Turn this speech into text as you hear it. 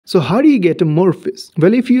So how do you get a Morphics?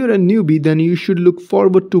 Well, if you're a newbie, then you should look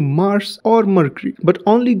forward to Mars or Mercury, but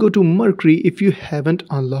only go to Mercury if you haven't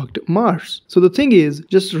unlocked Mars. So the thing is,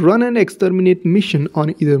 just run an exterminate mission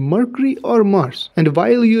on either Mercury or Mars, and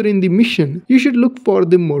while you're in the mission, you should look for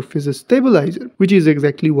the Morphics stabilizer, which is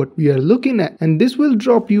exactly what we are looking at, and this will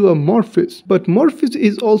drop you a Morphics. But Morphics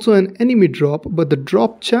is also an enemy drop, but the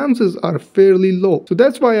drop chances are fairly low, so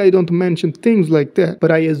that's why I don't mention things like that.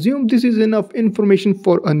 But I assume this is enough information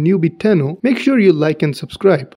for a newbie to know. Make sure you like and subscribe.